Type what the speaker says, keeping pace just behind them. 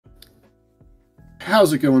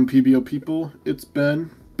How's it going, PBO people? It's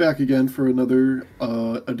Ben, back again for another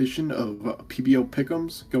edition of PBO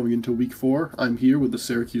Pick'ems going into week 4. I'm here with the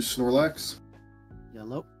Syracuse Snorlax,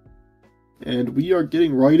 Yellow. and we are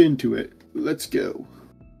getting right into it. Let's go.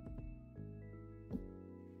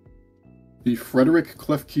 The Frederick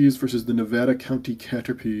Klefkeys versus the Nevada County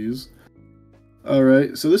Caterpies.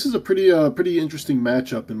 Alright, so this is a pretty interesting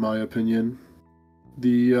matchup in my opinion.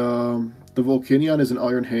 The Volcanion is in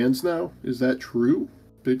Iron Hands now. Is that true?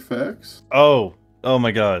 Big facts? Oh my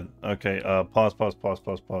god. Okay, pause.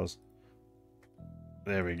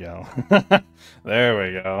 There we go. There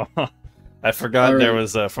we go. I forgot there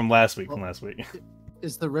was from last week.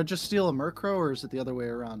 Is the Registeel a Murkrow, or is it the other way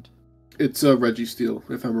around? It's Registeel,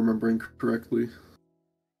 if I'm remembering correctly.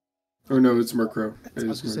 Or no, it's Murkrow. I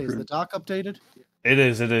was gonna say, is the doc updated? It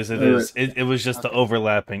is. Right. It was just the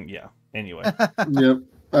overlapping. Yeah. Anyway. Yep.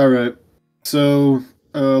 All right. So,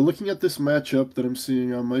 looking at this matchup that I'm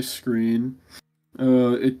seeing on my screen,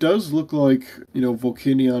 it does look like,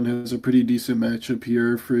 Volcanion has a pretty decent matchup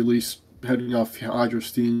here for at least heading off Hydro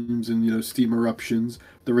Steams and, Steam Eruptions.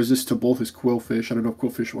 The resist to both is Quillfish. I don't know if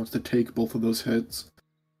Quillfish wants to take both of those hits.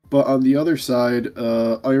 But on the other side,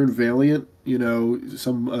 Iron Valiant,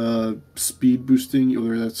 some speed boosting,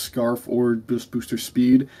 whether that's Scarf or booster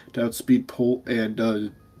speed, to outspeed Polt and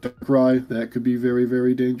Darkrai. That could be very,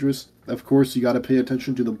 very dangerous. Of course, you got to pay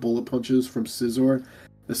attention to the bullet punches from Scizor.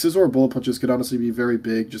 The Scizor bullet punches could honestly be very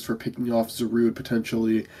big just for picking off Zarude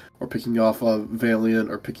potentially, or picking off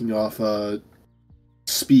Valiant, or picking off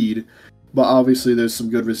Speed. But obviously there's some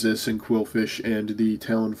good resist in Quillfish and the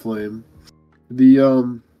Talonflame.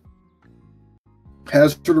 The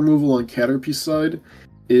hazard removal on Caterpie's side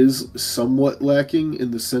is somewhat lacking in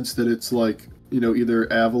the sense that it's like, either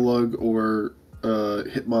Avalugg or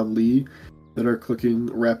Hitmonlee that are clicking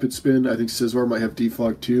Rapid Spin. I think Scizor might have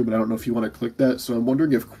Defog too, but I don't know if you want to click that. So I'm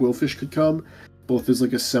wondering if Quillfish could come, both as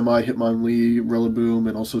like a semi-Hitmonlee, Rillaboom,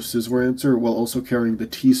 and also Scizor answer, while also carrying the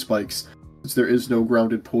T-Spikes, since there is no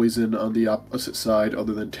grounded poison on the opposite side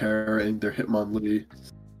other than Terra and their Hitmonlee.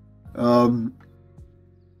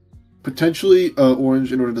 Potentially,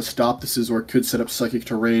 Orange, in order to stop the Scizor, could set up Psychic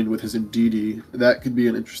Terrain with his Indeedee. That could be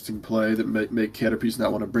an interesting play that might make Caterpies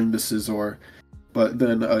not want to bring the Scizor. But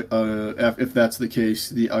then, if that's the case,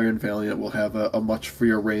 the Iron Valiant will have a much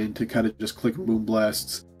freer reign to kind of just click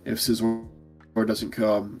Moonblasts if Scizor doesn't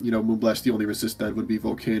come. Moonblast, the only resist then would be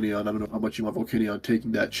Volcanion. I don't know how much you want Volcanion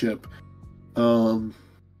taking that chip. In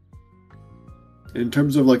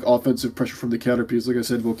terms of like offensive pressure from the Caterpies, like I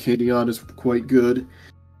said, Volcanion is quite good.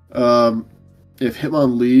 If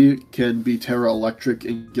Hitmonlee can be Terra Electric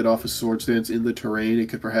and get off a Sword Stance in the terrain, it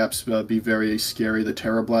could perhaps be very scary. The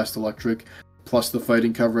Terra Blast Electric, plus the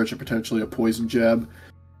fighting coverage and potentially a Poison Jab.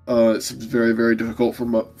 It's very, very difficult for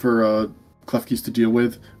Klefkeys to deal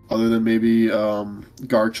with, other than maybe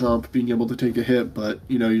Garchomp being able to take a hit, but,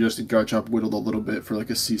 you just need Garchomp whittled a little bit for like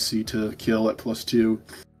a CC to kill at +2.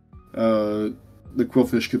 The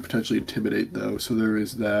Quillfish could potentially intimidate, though, so there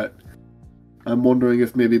is that. I'm wondering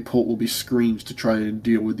if maybe Polt will be screened to try and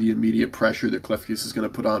deal with the immediate pressure that Klefkeys is going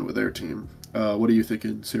to put on with their team. What are you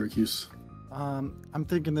thinking, Syracuse? I'm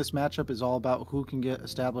thinking this matchup is all about who can get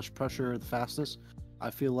established pressure the fastest.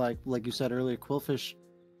 I feel like you said earlier, Quillfish,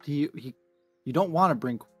 you don't want to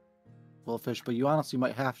bring Quillfish, but you honestly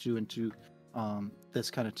might have to into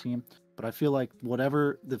this kind of team. But I feel like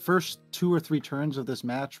whatever the first 2 or 3 turns of this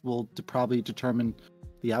match will probably determine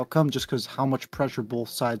the outcome, just because how much pressure both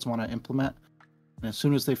sides want to implement. And as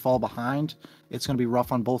soon as they fall behind, it's going to be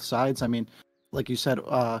rough on both sides. I mean, like you said,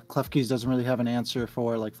 Klefkeys doesn't really have an answer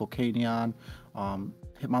for like Volcanion.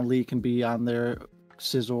 Hitmonlee can be on there,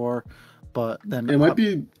 Scizor, but then it might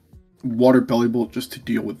be Water Belly Bolt just to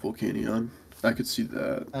deal with Volcanion. I could see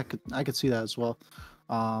that. I could see that as well.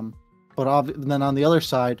 But then on the other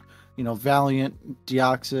side, Valiant,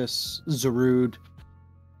 Deoxys, Zarude,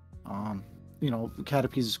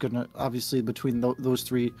 Caterpies is going to, obviously, between those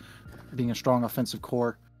 3 being a strong offensive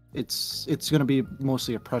core, it's going to be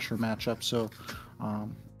mostly a pressure matchup. So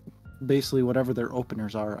basically whatever their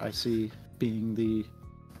openers are, I see being the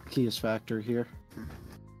keyest factor here.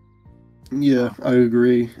 Yeah, I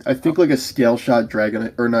agree. I think like a Scale Shot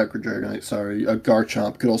Dragonite, or not Dragonite, sorry, a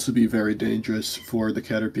Garchomp could also be very dangerous for the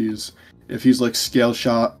Caterpies. If he's like Scale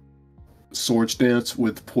Shot, Sword Stance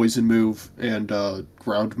with Poison move and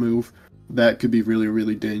Ground move, that could be really,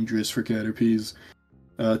 really dangerous for Caterpies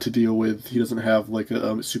to deal with. He doesn't have like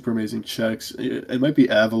a super amazing checks. It might be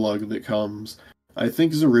Avalugg that comes. I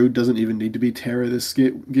think Zarude doesn't even need to be Terra this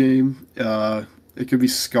game. It could be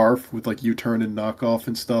Scarf with like U-turn and knockoff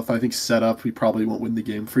and stuff. I think setup, we probably won't win the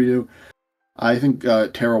game for you. I think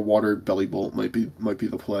Terra Water Belly Bolt might be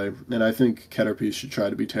the play, and I think Caterpie should try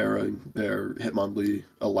to be Terra. And their Hitmonlee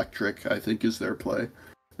Electric, I think, is their play.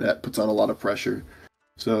 That puts on a lot of pressure.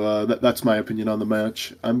 So that's my opinion on the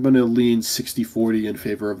match. I'm going to lean 60-40 in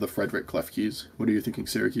favor of the Frederick Klefkes. What are you thinking,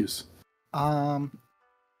 Syracuse? I'm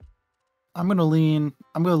gonna lean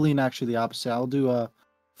actually the opposite. I'll do a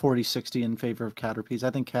 40-60 in favor of Caterpies. I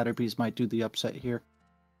think Caterpies might do the upset here.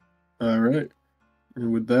 All right.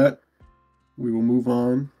 And with that, we will move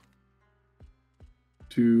on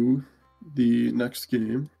to the next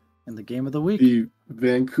game. And the game of the week. The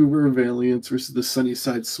Vancouver Valiants versus the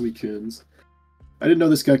Sunnyside Suicunes. I didn't know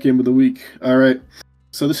this got game of the week. All right.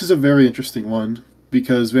 So this is a very interesting one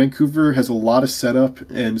because Vancouver has a lot of setup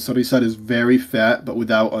and Sunnyside is very fat but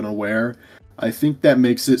without unaware. I think that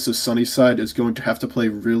makes it so Sunnyside is going to have to play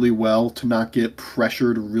really well to not get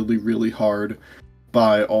pressured really, really hard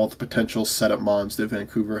by all the potential setup mons that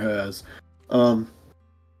Vancouver has.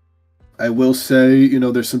 I will say,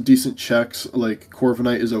 there's some decent checks, like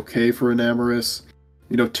Corviknight is okay for Enamorus.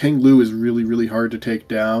 Ting Lu is really, really hard to take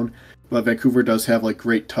down, but Vancouver does have, like,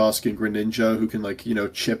 Great Tusk and Greninja who can, like,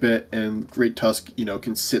 chip it, and Great Tusk,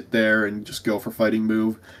 can sit there and just go for fighting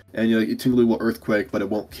move, and, Ting Lu will Earthquake, but it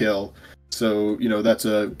won't kill. So, that's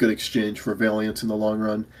a good exchange for Valiance in the long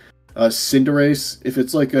run. Cinderace, if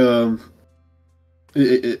it's like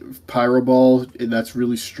Pyro Ball, and that's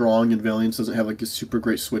really strong, and Valiance doesn't have like a super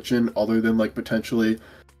great switch in, other than like potentially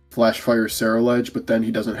Flash Fire Ceruledge, but then he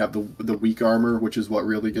doesn't have the weak armor, which is what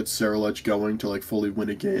really gets Ceruledge going to like fully win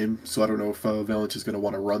a game. So I don't know if Valiance is going to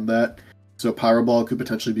want to run that. So Pyro Ball could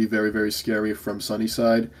potentially be very, very scary from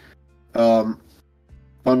Sunnyside.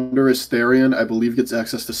 Thundurus Therian, I believe, gets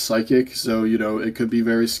access to Psychic, so, it could be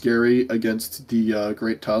very scary against the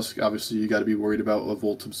Great Tusk. Obviously, you got to be worried about a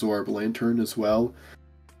Volt Absorb Lantern as well.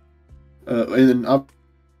 And then,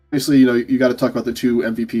 obviously, you got to talk about the two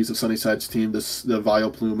MVPs of Sunnyside's team, the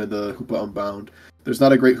Vileplume and the Hoopa Unbound. There's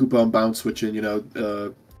not a great Hoopa Unbound switch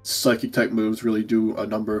in, Psychic-type moves really do a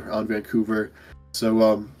number on Vancouver.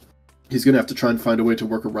 So, he's going to have to try and find a way to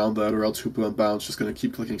work around that, or else Hoopa Unbound's just going to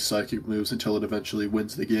keep clicking Psychic moves until it eventually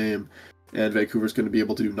wins the game, and Vancouver's going to be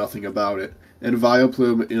able to do nothing about it. And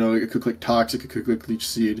Vileplume, it could click Toxic, it could click Leech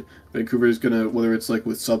Seed. Vancouver's going to, whether it's like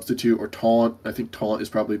with Substitute or Taunt, I think Taunt is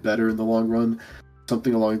probably better in the long run,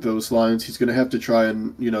 something along those lines. He's going to have to try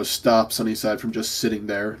and, stop Sunnyside from just sitting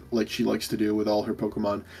there, like she likes to do with all her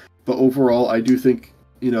Pokemon. But overall, I do think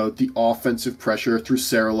the offensive pressure through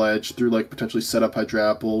Ceruledge, through, like, potentially set up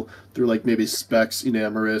Hydrapple, through, like, maybe Specs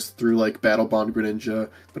Enamorus, through, like, Battle Bond Greninja,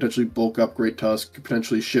 potentially bulk up Great Tusk,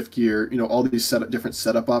 potentially Shift Gear, all these different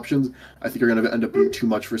setup options, I think are going to end up being too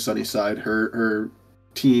much for Sunnyside. Her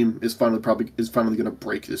team is finally going to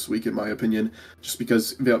break this week, in my opinion, just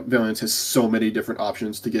because Valiance has so many different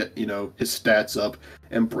options to get, his stats up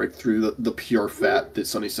and break through the pure fat that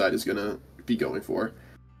Sunnyside is going to be going for.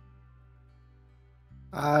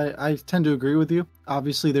 I tend to agree with you.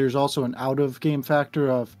 Obviously, there's also an out-of-game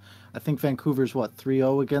factor of, I think Vancouver's,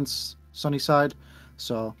 3-0 against Sunnyside.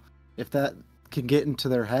 So if that can get into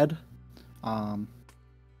their head, I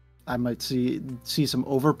might see some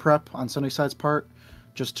over-prep on Sunnyside's part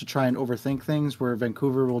just to try and overthink things, where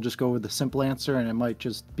Vancouver will just go with the simple answer, and it might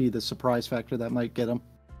just be the surprise factor that might get them.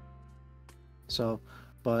 So,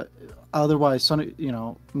 but otherwise,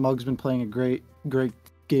 Mug's been playing a great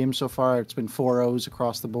game so far. It's been 4-0s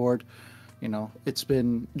across the board. It's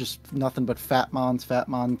been just nothing but fat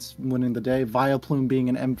mons winning the day. Vileplume being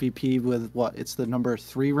an MVP with it's the number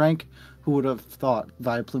 3 rank. Who would have thought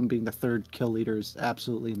Vileplume being the 3rd kill leader is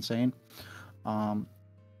absolutely insane.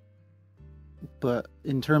 But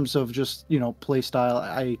in terms of just play style,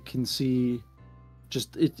 I can see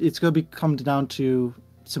just it's going to come down to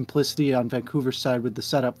simplicity on Vancouver's side with the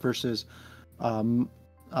setup versus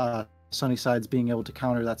Sunnyside's being able to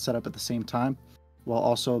counter that setup at the same time, while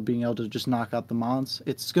also being able to just knock out the mons.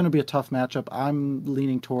 It's going to be a tough matchup. I'm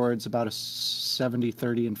leaning towards about a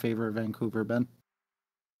 70-30 in favor of Vancouver, Ben.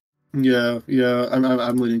 Yeah,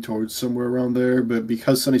 I'm leaning towards somewhere around there, but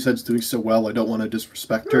because Sunnyside's doing so well, I don't want to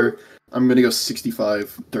disrespect her. I'm going to go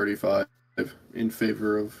 65-35 in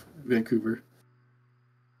favor of Vancouver.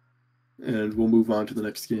 And we'll move on to the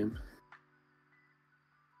next game.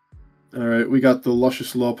 Alright, we got the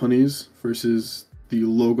Luscious Lopunnies versus the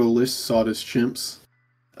logoless Sawdust Chimps.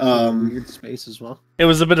 Weird space as well. It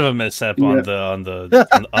was a bit of a mishap on the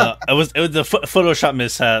it was the Photoshop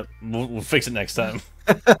mishap. We'll fix it next time.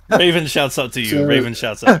 Raven shouts out to you. So, Raven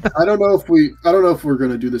shouts out. I don't know if we're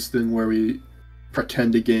gonna do this thing where we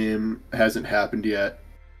pretend a game hasn't happened yet.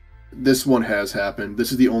 This one has happened.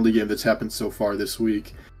 This is the only game that's happened so far this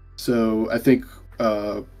week. So I think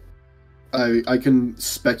I can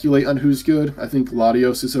speculate on who's good. I think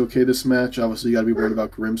Latios is okay this match. Obviously, you got to be worried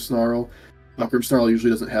about Grimmsnarl. Grimmsnarl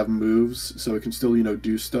usually doesn't have moves, so it can still,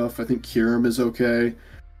 do stuff. I think Kyurem is okay.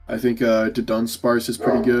 I think Dudunsparce is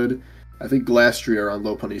pretty good. I think Glastrier on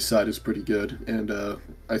Lopunny's side is pretty good, and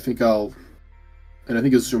I think Azumarill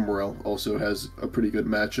also has a pretty good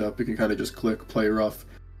matchup. It can kind of just click, play rough,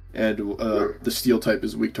 and the Steel type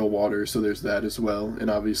is weak to water, so there's that as well.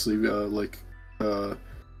 And obviously,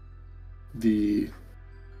 the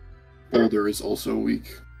Boulder is also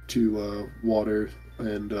weak to water,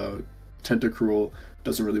 and Tentacruel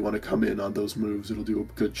doesn't really want to come in on those moves. It'll do a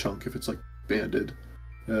good chunk if it's like banded.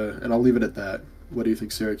 And I'll leave it at that. What do you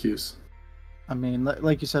think, Syracuse? I mean,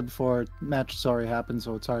 like you said before, matches already happened,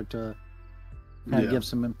 so it's hard to kind of give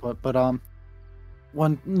some input. But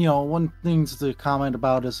one thing to comment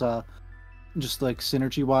about is just like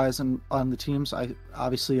synergy wise and on the teams. I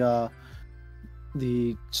obviously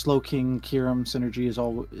the Slowking Kyurem synergy is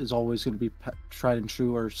always going to be tried and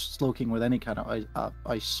true, or Slowking with any kind of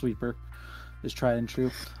ice sweeper is tried and true.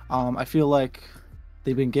 I feel like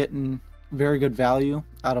they've been getting very good value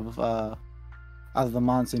out of the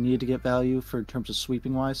mons they need to get value for in terms of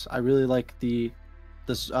sweeping wise. I really like the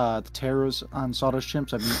Terras on Sawdust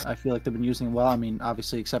Chimps. I feel like they've been using it well. I mean,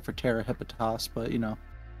 obviously except for Terra Hippotas, but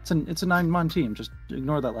it's a 9-mon team. Just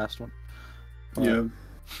ignore that last one. Yeah,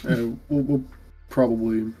 we'll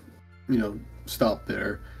probably stop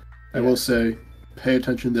there. I will say, pay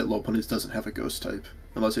attention that Lopunny's doesn't have a ghost type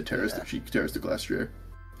unless it tears the Glastrier,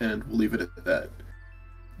 and we'll leave it at that.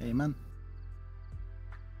 Amen.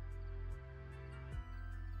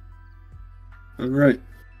 All right.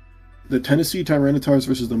 The Tennessee Tyrannotars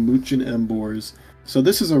versus the Muchin Emboars. So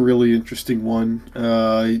this is a really interesting one.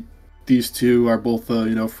 These two are both,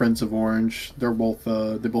 friends of Orange. They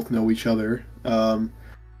both know each other.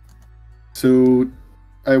 So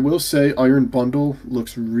I will say Iron Bundle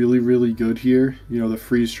looks really, really good here. The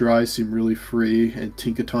freeze dry seem really free, and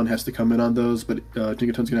Tinkaton has to come in on those, but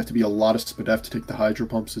Tinkaton's gonna have to be a lot of Spadef to take the Hydro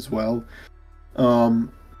Pumps as well.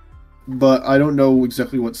 But I don't know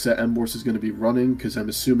exactly what set Emboars is going to be running, because I'm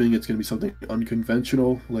assuming it's going to be something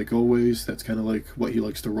unconventional, like always. That's kind of like what he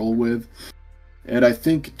likes to roll with. And I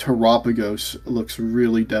think Terapagos looks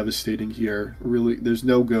really devastating here. Really, there's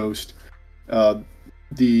no ghost.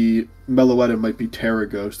 The Meloetta might be Terra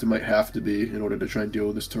Ghost. It might have to be in order to try and deal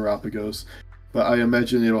with this Terapagos. But I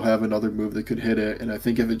imagine it'll have another move that could hit it, and I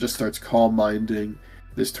think if it just starts Calm Minding,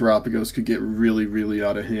 this Terapagos could get really, really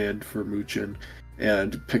out of hand for Muchin,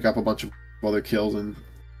 and pick up a bunch of other kills and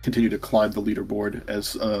continue to climb the leaderboard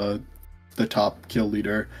as the top kill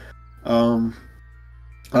leader.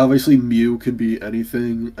 Obviously, Mew could be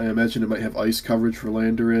anything. I imagine it might have ice coverage for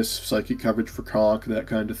Landorus, psychic coverage for Conk, that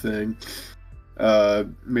kind of thing.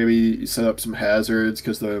 Maybe set up some hazards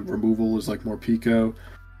because the removal is like more Pico.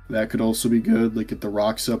 That could also be good, like get the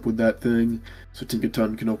rocks up with that thing, so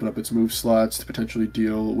Tinkaton can open up its move slots to potentially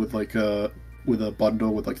deal with a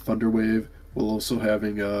bundle with like Thunder Wave, while also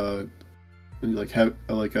having a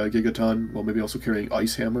Gigaton, while maybe also carrying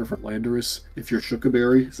Ice Hammer from Landorus if you're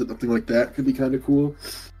Shookaberry, so something like that could be kind of cool.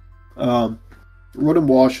 Rotom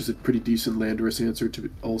Wash is a pretty decent Landorus answer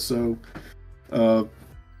to also.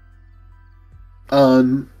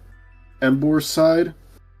 On Emboar's side,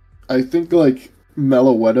 I think like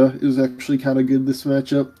Meloetta is actually kind of good this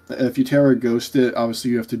matchup. If you Terra Ghost it,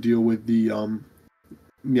 obviously you have to deal with the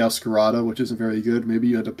Meowscarada, which isn't very good. Maybe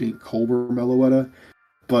you end up being Colbur Meloetta.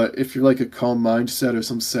 But if you're like a Calm Mind set or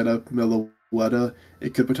some setup Meloetta,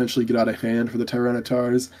 it could potentially get out of hand for the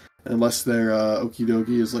Tyrannotars, unless their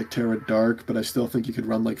Okidogi is like Terra Dark, but I still think you could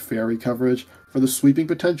run like Fairy coverage. For the sweeping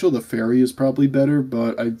potential, the Fairy is probably better,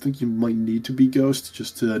 but I think you might need to be Ghost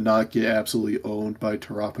just to not get absolutely owned by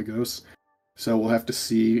Terapagos. So we'll have to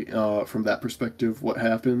see from that perspective what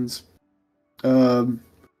happens. I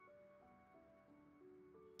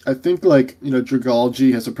think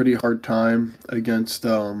Dragalge has a pretty hard time against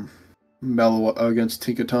against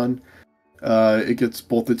Tinkaton. It gets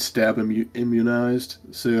both its stab immunized,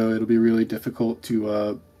 so it'll be really difficult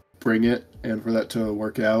to bring it and for that to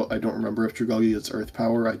work out. I don't remember if Dragalge gets Earth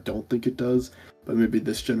Power. I don't think it does, but maybe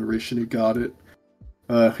this generation it got it.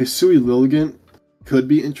 Hisui Lilligant could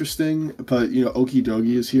be interesting, but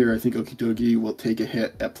Okidogi is here. I think Okidogi will take a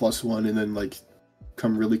hit at +1 and then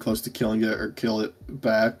come really close to killing it or kill it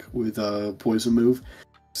back with a poison move.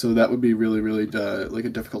 So that would be really, really a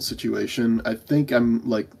difficult situation. I think I'm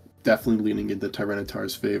definitely leaning into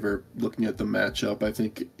Tyranitar's favor looking at the matchup. I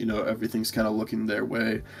think everything's kind of looking their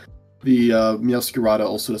way. The Meowscarada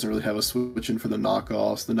also doesn't really have a switch in for the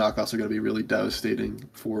knockoffs. The knockoffs are going to be really devastating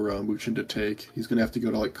for Muchin to take. He's going to have to go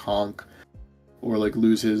to Conk or like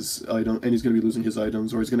lose his item, and he's going to be losing his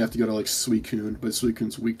items, or he's going to have to go to like Suicune, but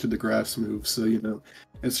Suicune's weak to the grass move, so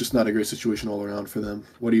it's just not a great situation all around for them.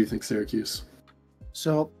 What do you think, Syracuse?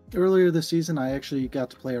 So earlier this season, I actually got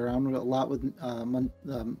to play around a lot with Munch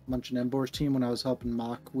and Embor's team when I was helping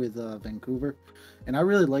Mock with Vancouver, and I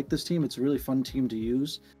really like this team. It's a really fun team to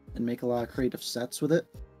use and make a lot of creative sets with it.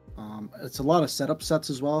 It's a lot of setup sets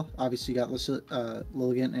as well. Obviously, you got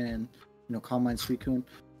Lilligant and Calm Mind Suicune.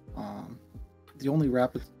 The only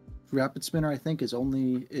rapid spinner I think is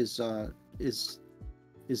the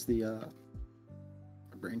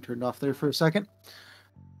my brain turned off there for a second.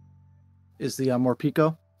 Is the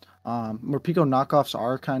Morpeko. Morpeko knockoffs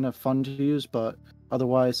are kind of fun to use, but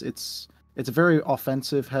otherwise it's a very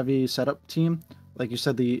offensive heavy setup team. Like you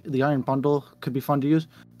said, the Iron Bundle could be fun to use,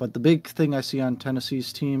 but the big thing I see on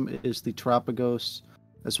Tennessee's team is the Terapagos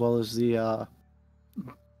as well as the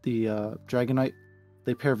Dragonite.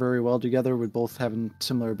 They pair very well together with both having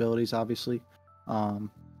similar abilities, obviously,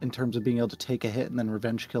 in terms of being able to take a hit and then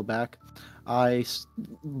revenge kill back.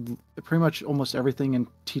 Pretty much almost everything in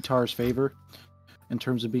T-Tar's favor in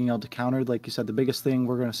terms of being able to counter. Like you said, the biggest thing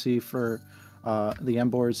we're going to see for the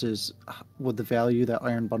Embors is what the value that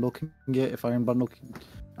Iron Bundle can get. If Iron Bundle can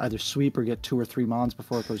either sweep or get 2 or 3 mons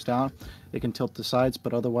before it goes down, it can tilt the sides,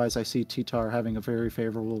 but otherwise I see T-Tar having a very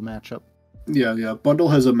favorable matchup. Yeah. Bundle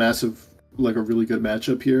has a really good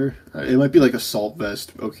matchup here. It might be like Assault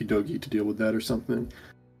Vest, Okie Dokie to deal with that or something.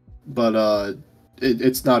 But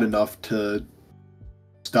it's not enough to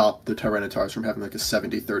stop the Tyrannotars from having like a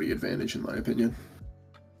 70-30 advantage, in my opinion.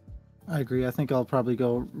 I agree. I think I'll probably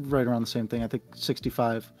go right around the same thing. I think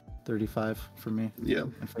 65-35 for me. Yeah.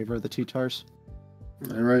 In favor of the T-Tars.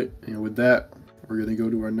 All right. And with that, we're going to go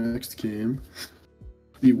to our next game.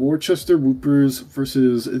 The Worcester Whoopers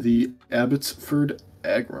versus the Abbotsford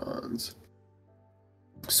Agrons.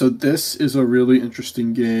 So this is a really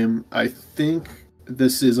interesting game. I think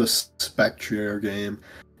this is a Spectrier game.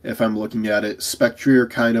 If I'm looking at it, Spectrier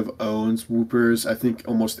kind of owns Whoopers. I think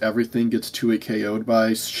almost everything gets 2-hit KO'd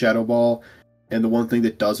by Shadow Ball, and the one thing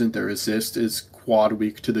that doesn't, their resist, is quad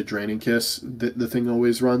weak to the Draining Kiss. The thing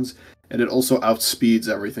always runs, and it also outspeeds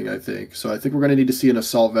everything, I think. So I think we're going to need to see an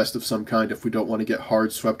Assault Vest of some kind if we don't want to get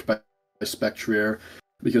hard swept by Spectrier,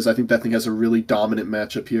 because I think that thing has a really dominant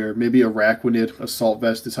matchup here. Maybe a Araquanid Assault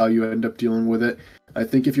Vest is how you end up dealing with it. I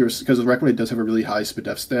think because Araquanid does have a really high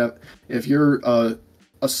Spadef stat, if you're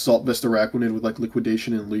Assault Vest Araquanid with like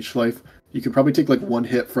Liquidation and Leech Life, you can probably take like one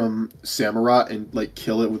hit from Samurott and like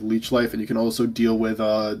kill it with Leech Life, and you can also deal with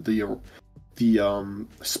the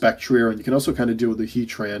Spectrier, and you can also kind of deal with the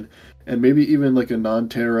Heatran, and maybe even like a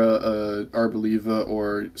non-Terra Arboliva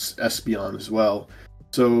or Espeon as well.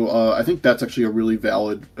 So I think that's actually a really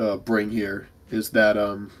valid bring here, is that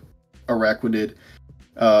Araquanid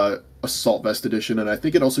Assault Vest edition, and I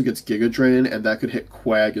think it also gets Giga Drain, and that could hit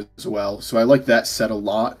Quag as well. So I like that set a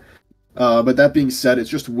lot. But that being said, it's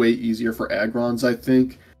just way easier for Agrons, I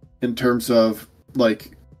think, in terms of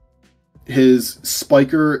like his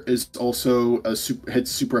Spiker is also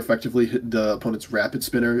hits super effectively the opponent's Rapid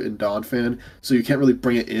Spinner in Donphan, so you can't really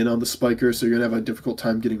bring it in on the Spiker, so you're gonna have a difficult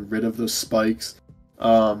time getting rid of those spikes.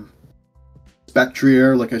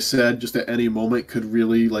 Spectrier, like I said, just at any moment could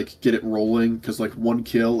really like get it rolling, because like one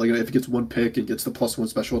kill, like if it gets one pick and gets the +1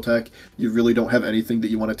 special attack, you really don't have anything that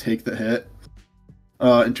you want to take the hit.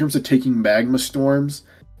 In terms of taking Magma Storms,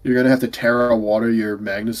 you're gonna have to Terra Water your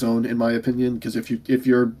Magnezone, in my opinion, because if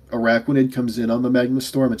your Araquanid comes in on the Magma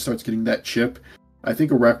Storm and starts getting that chip, I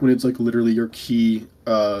think Araquanid's like literally your key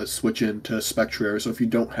switch in to Spectrier. So if you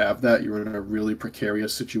don't have that, you're in a really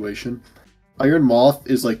precarious situation. Iron Moth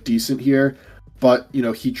is like decent here, but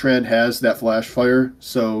Heatran has that Flash Fire,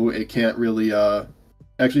 so it can't really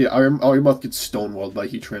actually Iron Moth gets stonewalled by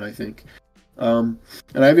Heatran, I think. And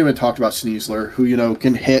I haven't even talked about Sneasler, who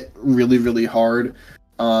can hit really, really hard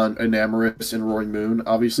on Enamorus and Roaring Moon.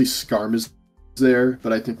 Obviously Skarm is there,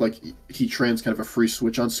 but I think like Heatran's kind of a free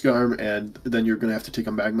switch on Skarm, and then you're gonna have to take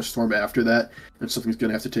a Magma Storm after that, and something's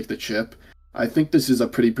gonna have to take the chip. I think this is a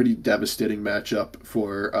pretty devastating matchup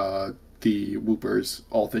for the Whoopers,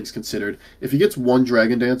 all things considered. If he gets one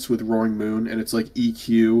Dragon Dance with Roaring Moon and it's like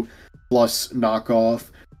EQ plus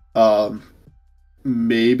knockoff,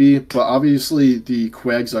 maybe, but obviously the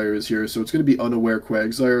Quagsire is here, so it's going to be unaware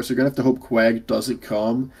Quagsire, so you're going to have to hope Quag doesn't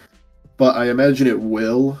come, but I imagine it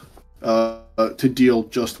will, to deal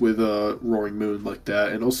just with Roaring Moon like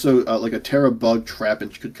that. And also like a Terra Bug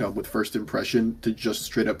Trapinch could come with First Impression to just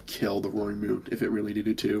straight up kill the Roaring Moon if it really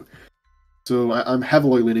needed to. So I'm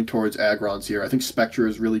heavily leaning towards Agrons here. I think Spectre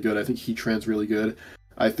is really good. I think Heatran's really good.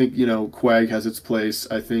 I think, Quag has its place.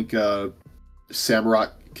 I think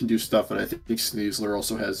Samurott can do stuff, and I think Sneasler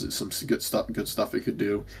also has some good stuff it could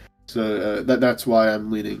do. So that's why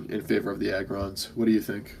I'm leaning in favor of the Agrons. What do you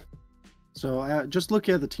think? So just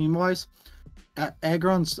looking at the team-wise,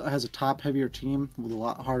 Agrons has a top-heavier team with a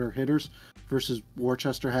lot harder hitters versus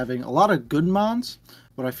Worcester having a lot of good mons,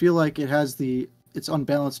 but I feel like it's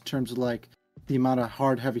unbalanced in terms of like the amount of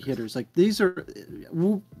hard heavy hitters. Like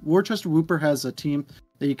Worcester Wooper has a team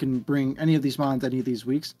that you can bring any of these mons any of these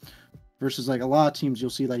weeks, versus like a lot of teams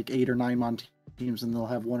you'll see like 8 or 9 mon teams and they'll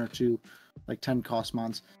have 1 or 2 like 10 cost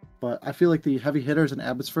mons. But I feel like the heavy hitters in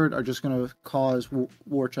Abbotsford are just going to cause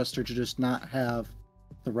Worcester to just not have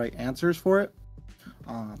the right answers for it.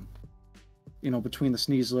 Between the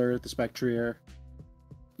Sneasler, the Spectrier,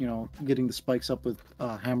 getting the spikes up with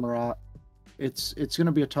Hammerot, it's going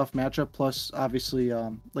to be a tough matchup. Plus, obviously,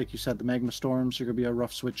 like you said, the Magma Storms are going to be a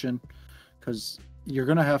rough switch in, because you're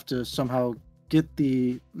going to have to somehow get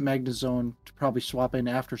the Magna Zone to probably swap in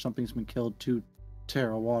after something's been killed to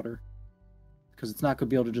Terra Water, because it's not going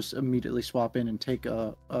to be able to just immediately swap in and take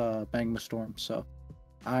a Magma Storm. So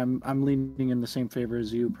I'm leaning in the same favor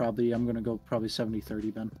as you. I'm going to go probably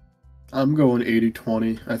 70-30, Ben. I'm going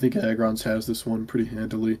 80-20. I think Agrons has this one pretty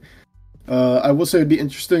handily. I will say it'd be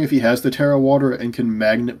interesting if he has the Terra Water and can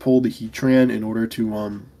magnet pull the Heatran in order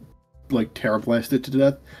to Terra Blast it to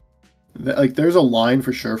death. There's a line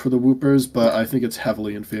for sure for the Woopers, but I think it's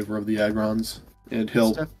heavily in favor of the Agrons, and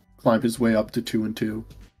he'll climb his way up to 2-2.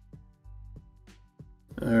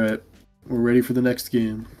 Alright, we're ready for the next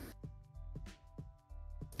game.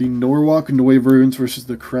 The Norwalk Neuverns versus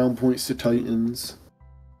the Crown Point Titans.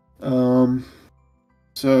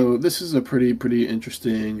 So this is a pretty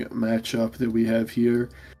interesting matchup that we have here.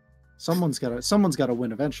 Someone's got to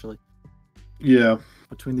win eventually. Yeah.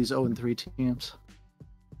 Between these 0-3 teams.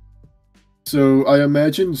 So I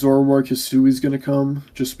imagine Zoroark Hisui is going to come,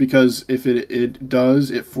 just because if it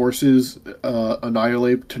does, it forces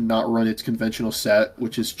Annihilate to not run its conventional set,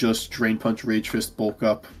 which is just Drain Punch, Rage Fist, Bulk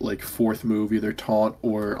Up, like 4th move, either Taunt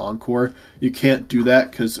or Encore. You can't do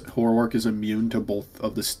that because Zoroark is immune to both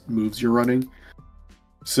of the moves you're running.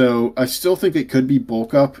 So I still think it could be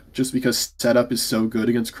Bulk Up, just because setup is so good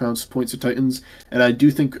against Crown Points of Titans, and I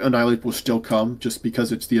do think Annihilate will still come, just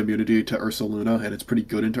because it's the immunity to Ursaluna, and it's pretty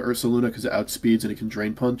good into Ursaluna because it outspeeds and it can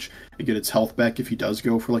Drain Punch and get its health back if he does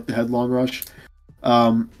go for like the Headlong Rush.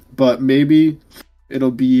 But maybe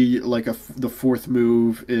it'll be like the 4th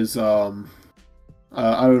move is I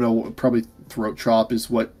don't know, probably Throat Chop is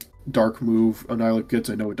what dark move Annihilate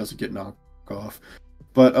gets. I know it doesn't get knocked off,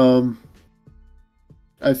 but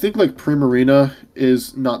I think Primarina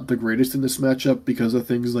is not the greatest in this matchup because of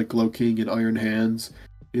things like Glow King and Iron Hands.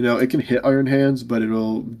 It can hit Iron Hands, but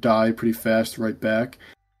it'll die pretty fast right back.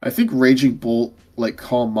 I think Raging Bolt,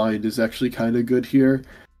 Calm Mind, is actually kind of good here,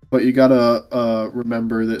 but you gotta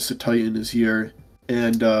remember that Cetitan is here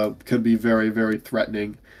and could be very, very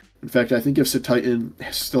threatening. In fact, I think if Cetitan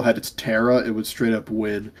still had its Terra, it would straight up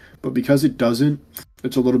win. But because it doesn't,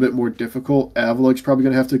 it's a little bit more difficult. Avalug's probably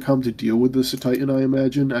going to have to come to deal with the Cetitan, I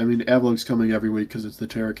imagine. I mean, Avalug's coming every week because it's the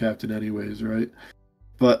Terra Captain anyways, right?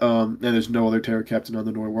 But, and there's no other Terra Captain on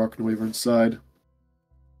the Norwalk and Wyvern side.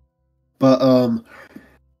 But,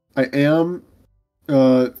 I am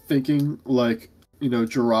thinking,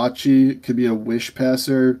 Jirachi could be a Wish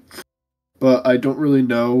Passer, but I don't really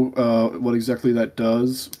know what exactly that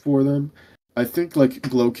does for them. I think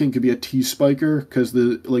Glow King could be a T-Spiker, because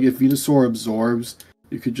if Venusaur absorbs,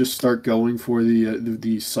 you could just start going for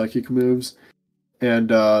the psychic moves,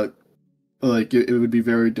 and it would be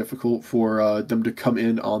very difficult for them to come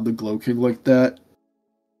in on the Glow King like that.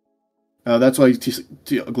 That's why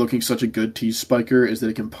Glow King's such a good T-Spiker, is that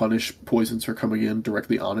it can punish poisons for coming in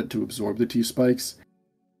directly on it to absorb the T-Spikes.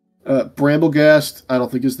 Bramblegast, I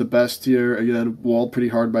don't think is the best here. Again, walled pretty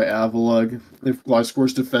hard by Avalug. If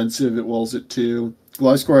Gliscor's defensive, it walls it too.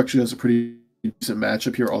 Gliscor actually has a pretty decent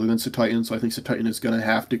matchup here other than Cetitan, so I think Cetitan is going to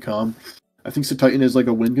have to come. I think Cetitan is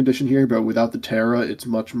a win condition here, but without the Terra, it's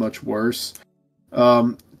much, much worse.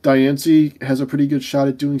 Diancie has a pretty good shot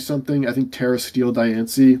at doing something. I think Terra Steel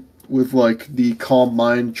Diancie with the Calm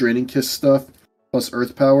Mind Draining Kiss stuff plus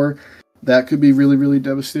Earth Power, that could be really, really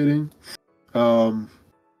devastating.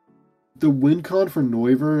 The win con for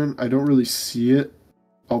Noivern, I don't really see it,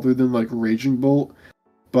 other than Raging Bolt,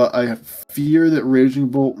 but I fear that Raging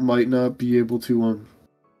Bolt might not be able to,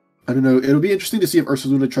 I don't know, it'll be interesting to see if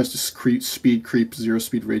Ursaluna tries to speed creep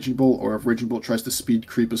 0-speed Raging Bolt, or if Raging Bolt tries to speed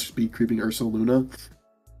creep a speed creeping Ursaluna.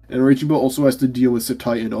 And Raging Bolt also has to deal with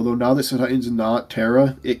Cetitan, although now that Cetitan's not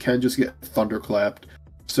Terra, it can just get Thunderclapped.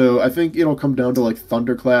 So I think it'll come down to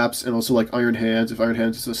Thunderclaps, and also Iron Hands. If Iron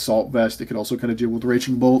Hands is Assault Vest, it can also kind of deal with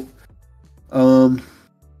Raging Bolt.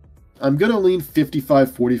 I'm going to lean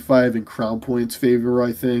 55-45 in Crown Point's favor,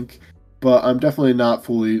 I think. But I'm definitely not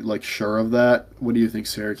fully like sure of that. What do you think,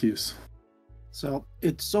 Syracuse? So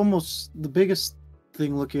it's almost the biggest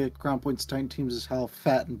thing looking at Crown Point's Titan teams is how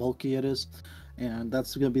fat and bulky it is. And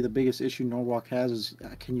that's going to be the biggest issue Norwalk has is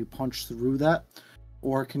can you punch through that?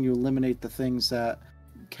 Or can you eliminate the things that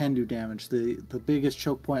can do damage? The biggest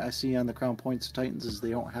choke point I see on the Crown Point's Titans is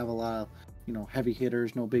they don't have a lot of, heavy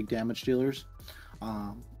hitters, no big damage dealers.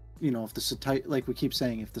 If the Titan, like we keep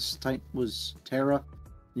saying, if the Titan was Terra,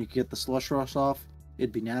 you could get the Slush Rush off,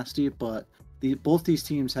 it'd be nasty, but both these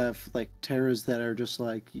teams have like Terras that are just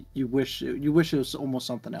like you wish it was almost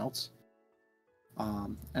something else.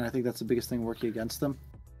 And I think that's the biggest thing working against them.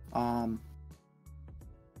 I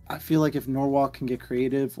feel like if Norwalk can get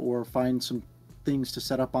creative or find some things to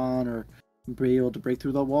set up on or be able to break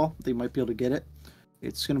through the wall, they might be able to get it.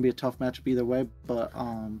 It's going to be a tough matchup either way, but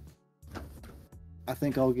I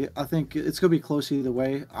think it's going to be close either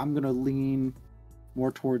way. I'm going to lean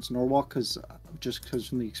more towards Norwalk because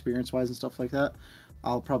from the experience wise and stuff like that.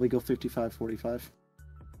 I'll probably go 55-45.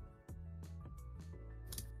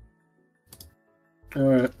 All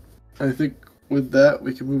right. I think with that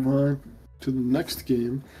we can move on to the next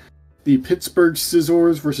game. The Pittsburgh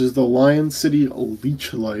Scissors versus the Lion City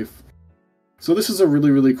Leech Life. So this is a really,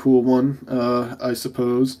 really cool one, I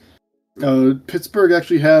suppose. Pittsburgh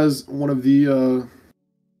actually has one of the...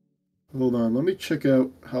 hold on, let me check out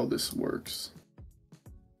how this works.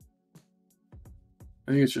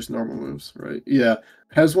 I think it's just normal moves, right? Yeah.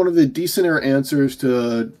 Has one of the decenter answers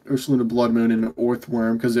to Ursaluna Blood Moon and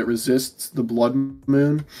Earthworm because it resists the Blood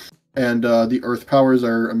Moon. And the Earth powers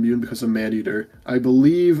are immune because of Maneater. I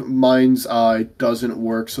believe Mind's Eye doesn't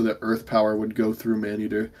work so that Earth power would go through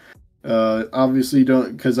Maneater. Obviously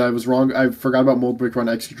don't, because I was wrong. I forgot about Mold Breaker on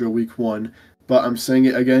Extra week 1. But I'm saying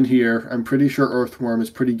it again here. I'm pretty sure Earthworm is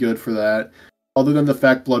pretty good for that. Other than the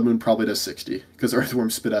fact Blood Moon probably does 60, because Earthworm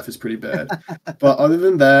Spit F is pretty bad. But other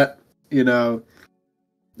than that,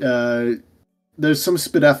 there's some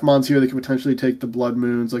Spit F mons here that can potentially take the Blood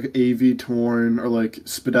Moons, like AV Torn, or like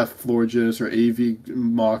Spit F Florges, or AV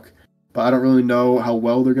Mach. But I don't really know how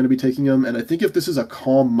well they're going to be taking them. And I think if this is a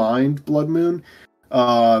Calm Mind Blood Moon,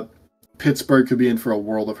 Pittsburgh could be in for a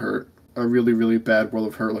world of hurt. A really, really bad world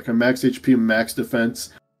of hurt. Like a max HP, max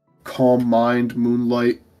defense, Calm Mind,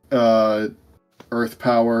 Moonlight, Earth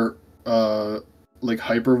Power, like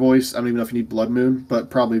Hyper Voice. I don't even know if you need Blood Moon, but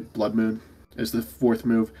probably Blood Moon is the 4th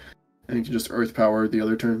move. And you can just Earth Power the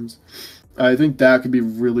other turns. I think that could be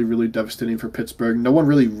really, really devastating for Pittsburgh. No one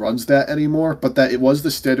really runs that anymore, but that it was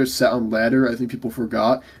the standard set on ladder. I think people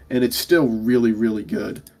forgot, and it's still really, really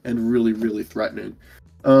good and really, really threatening.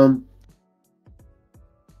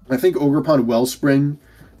 I think Ogerpon Wellspring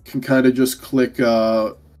can kind of just click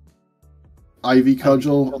Ivy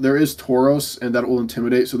Cudgel. There is Tauros, and that will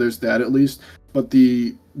intimidate, so there's that at least. But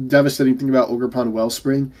the devastating thing about Ogerpon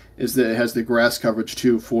Wellspring is that it has the grass coverage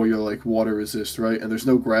too for your like water resist, right? And there's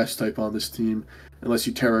no grass type on this team unless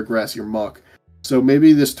you Terra Grass your Muck. So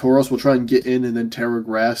maybe this Tauros will try and get in and then Terra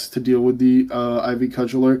Grass to deal with the Ivy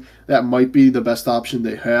Cudgeler. That might be the best option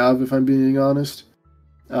they have, if I'm being honest.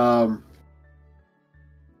 In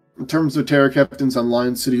terms of Terra Captains on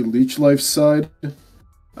Lion City Leech Life's side,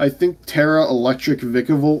 I think Terra Electric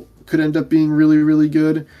Vikavolt could end up being really, really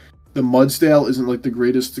good. The Mudsdale isn't like the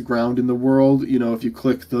greatest ground in the world. If you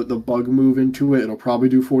click the bug move into it, it'll probably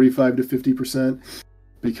do 45 to 50%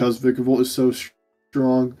 because Vikavolt is so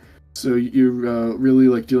strong. So you're really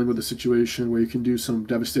like dealing with a situation where you can do some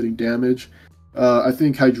devastating damage. I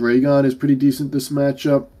think Hydreigon is pretty decent this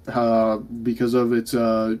matchup because of its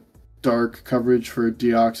dark coverage for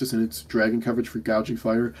Deoxys and its dragon coverage for Gouging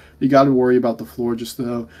Fire. You got to worry about the Florges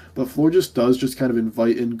though. But Florges does just kind of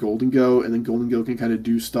invite in Golden Go, and then Golden Go can kind of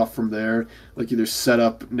do stuff from there, like either set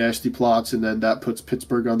up nasty plots, and then that puts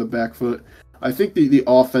Pittsburgh on the back foot. I think the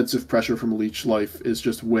offensive pressure from Leech Life is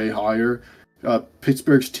just way higher.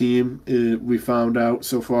 Pittsburgh's team, we found out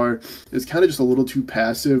so far, is kind of just a little too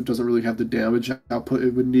passive, doesn't really have the damage output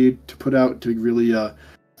it would need to put out to really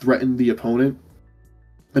threaten the opponent.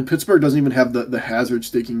 And Pittsburgh doesn't even have the hazard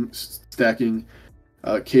stacking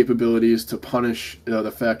capabilities to punish the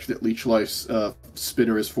fact that Leech Life's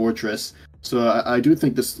spinner is Fortress. So I do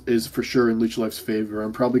think this is for sure in Leech Life's favor.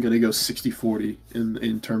 I'm probably going to go 60-40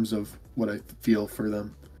 in terms of what I feel for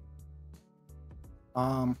them.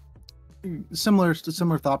 Similar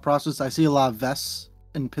thought process. I see a lot of Vests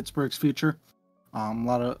in Pittsburgh's future. A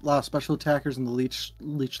lot of special attackers in the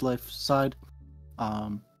Leech Life side.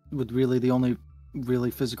 With really the only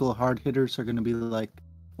really physical hard hitters are going to be like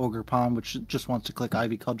Ogerpon, which just wants to click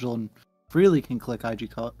Ivy Cudgel and freely can click IG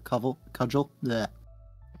Cudgel. Bleh.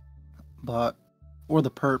 or the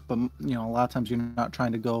pert, but you know, a lot of times you're not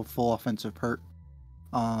trying to go full offensive pert.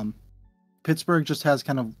 Pittsburgh just has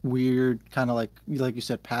kind of weird, kind of like you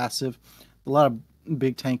said, passive. A lot of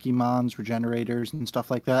big tanky mons, regenerators, and stuff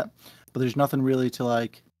like that. But there's nothing really to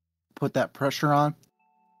like put that pressure on.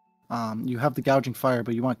 You have the gouging fire,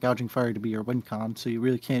 but you want gouging fire to be your win con, so you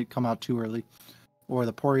really can't come out too early. Or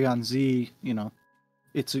the Porygon Z, you know,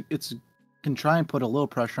 it's can try and put a little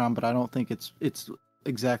pressure on, but I don't think it's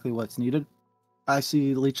exactly what's needed. I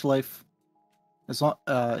see Leech Life as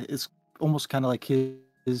it's almost kind of like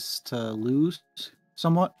his to lose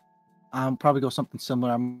somewhat. I'll probably go something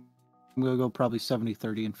similar. I'm gonna go probably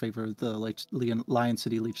 70-30 in favor of the Lion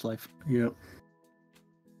City Leech Life. Yep.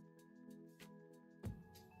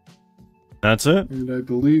 That's it. And I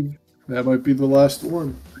believe that might be the last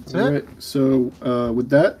one. That's All it. right. So with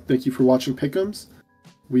that, thank you for watching Pick'ems.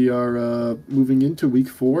 We are moving into week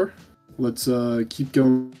 4. Let's keep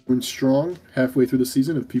going strong halfway through the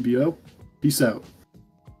season of PBO. Peace out.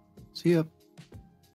 See ya.